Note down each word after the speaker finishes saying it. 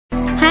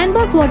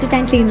ഹാൻഡ്ബാസ് water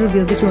tank cleaner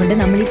ഉപയോഗിച്ചുകൊണ്ട്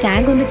നമ്മൾ ഈ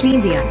ടാങ്ക് ഒന്ന് ക്ലീൻ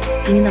ചെയ്യണം.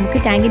 ഇനി നമുക്ക്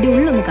ടാങ്കിന്റെ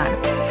ഉള്ളൊന്ന് കാണാം.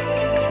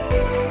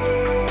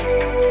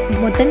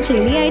 മൊത്തം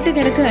ചെളിയായിട്ട്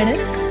കിടക്കുകയാണ്.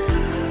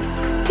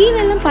 ഈ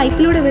വെള്ളം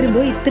പൈപ്പിലൂടെ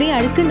വരുമ്പോൾ ഇത്രയും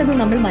അഴുക്കുണ്ടെന്ന്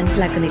നമ്മൾ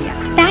മനസ്സിലാക്കുന്നില്ല.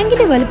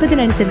 ടാങ്കിന്റെ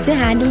വലുപ്പത്തിനനുസരിച്ച്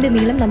ഹാൻഡിലിന്റെ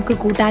നീളം നമുക്ക്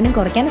കൂട്ടാനും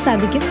കുറയ്ക്കാനും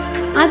സാധിക്കും.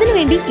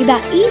 അതിനുവേണ്ടി ഇതാ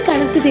ഈ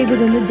കണക്ട്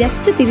ചെയ്തതൊന്ന്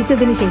ജസ്റ്റ്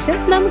തിരിച്ചതിനു ശേഷം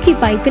നമുക്ക് ഈ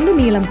പൈപ്പിന്റെ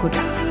നീളം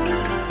കൂട്ടാം.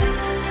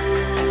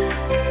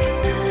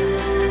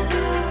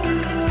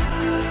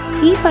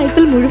 ഈ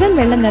പൈപ്പിൽ മുഴുവൻ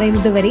വെള്ളം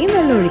നിറയുന്നത് വരെയും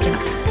വെള്ളം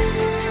ഒഴിക്കണം.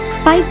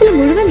 പൈപ്പിൽ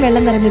മുഴുവൻ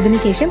വെള്ളം നിറഞ്ഞതിനു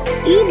ശേഷം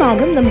ഈ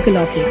ഭാഗം നമുക്ക്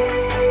ലോക്ക് ചെയ്യാം.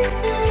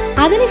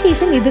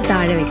 അതിനുശേഷം ഇത്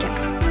താഴെ വെക്കാം.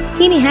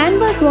 ഇനി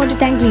ഹാൻഡ്ബാസ് വാട്ടർ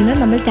ടാങ്ക് ക്ലീനർ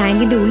നമ്മൾ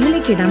ടാങ്കിന്റെ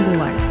ഉള്ളിലേക്ക് ഇടാൻ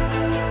പോവാണ്.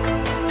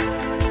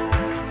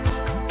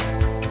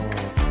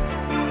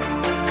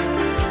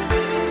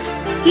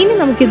 ഇനി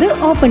നമുക്കിത്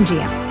ഓപ്പൺ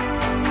ചെയ്യാം.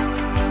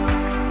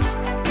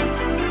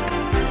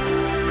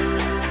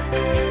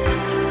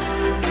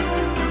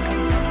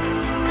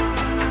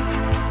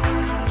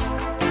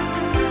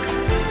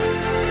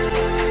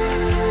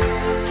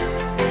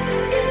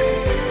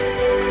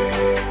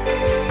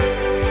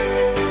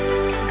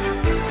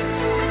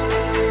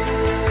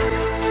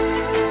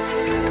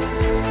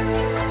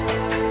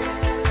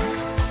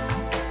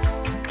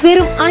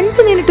 വെറും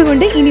 5 മിനിറ്റ്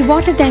കൊണ്ട് ഇനി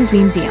വാട്ടർ ടാങ്ക്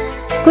ക്ലീൻ ചെയ്യാം.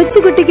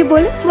 കൊച്ചുകുട്ടിക്ക്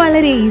പോലും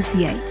വളരെ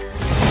ഈസിയായി.